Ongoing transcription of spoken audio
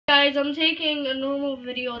guys, I'm taking a normal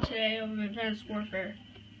video today of Advanced Warfare.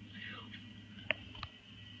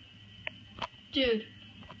 Dude.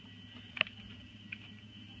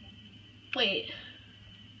 Wait.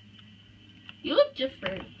 You look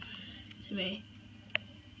different to me.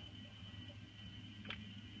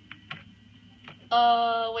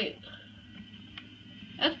 Wait.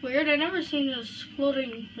 That's weird. I never seen this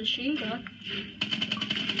floating machine gun.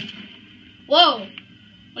 Whoa!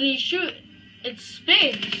 When you shoot, it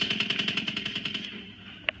spins.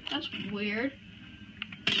 That's weird.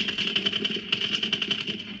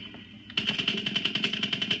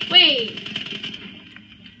 Wait.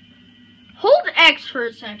 Hold X for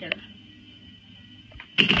a second.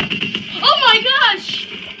 Oh my gosh!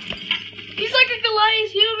 He's like a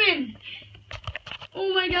Goliath human.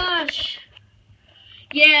 Oh my gosh.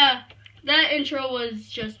 Yeah, that intro was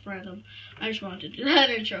just random. I just wanted to do that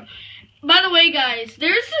intro. By the way, guys,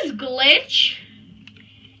 there's this glitch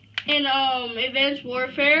in Advanced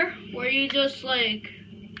Warfare where you just like,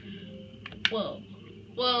 well,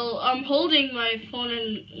 I'm holding my phone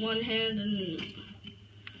in one hand and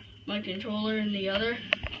my controller in the other,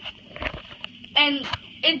 and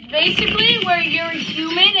it's basically where you're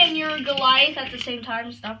human and you're Goliath at the same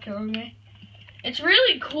time. Stop killing me. It's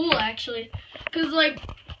really cool, actually, because, like,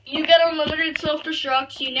 you get unlimited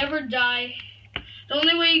self-destructs, you never die. The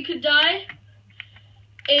only way you could die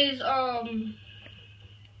is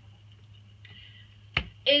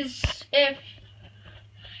if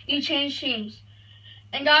you change teams.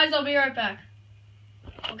 And, guys, I'll be right back.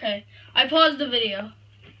 Okay, I paused the video,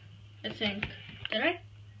 I think. Did I?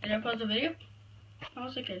 Did I pause the video? I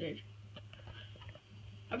don't think I did.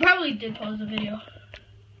 I probably did pause the video.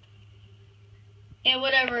 And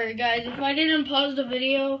whatever, guys, if I didn't pause the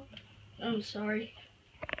video, I'm sorry.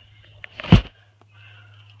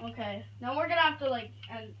 Okay, now we're gonna have to, like,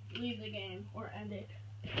 leave the game, or end it.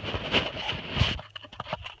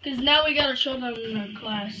 Because now we gotta show them in our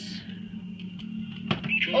class.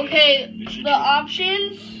 Okay, the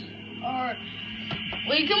options are,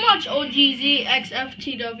 well, you can watch OGZ,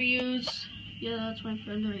 XFTWs. Yeah, that's my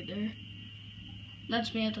friend right there.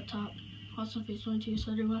 That's me at the top. Also, face 22,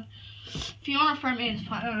 so everyone. If you want to friend me, it's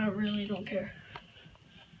fine. I really don't care.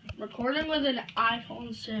 I'm recording with an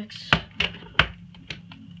iPhone 6.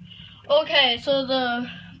 Okay, so the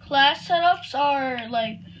class setups are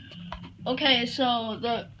like, okay, so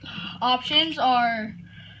the options are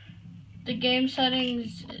the game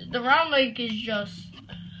settings. The round length is just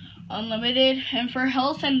unlimited, and for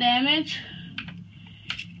health and damage,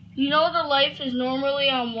 you know the life is normally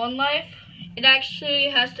on 1 life. It actually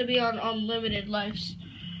has to be on unlimited lives.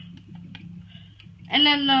 And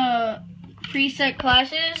then the preset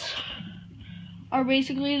classes are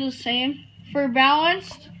basically the same. For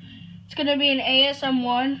balanced, it's gonna be an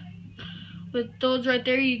ASM1 with those right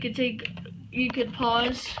there. You could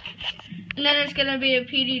pause. And then it's gonna be a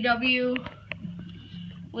PDW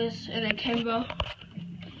with an akimbo.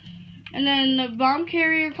 And then the bomb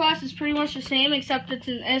carrier class is pretty much the same, except it's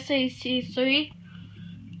an SAC-3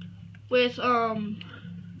 with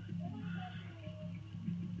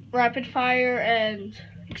rapid fire and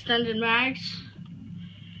extended mags.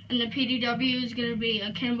 And the PDW is gonna be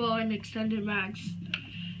akimbo and extended mags.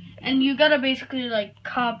 And you gotta basically like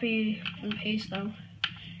copy and paste them.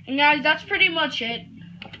 And guys, that's pretty much it.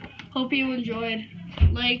 Hope you enjoyed.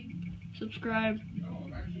 Like, subscribe.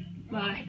 Bye.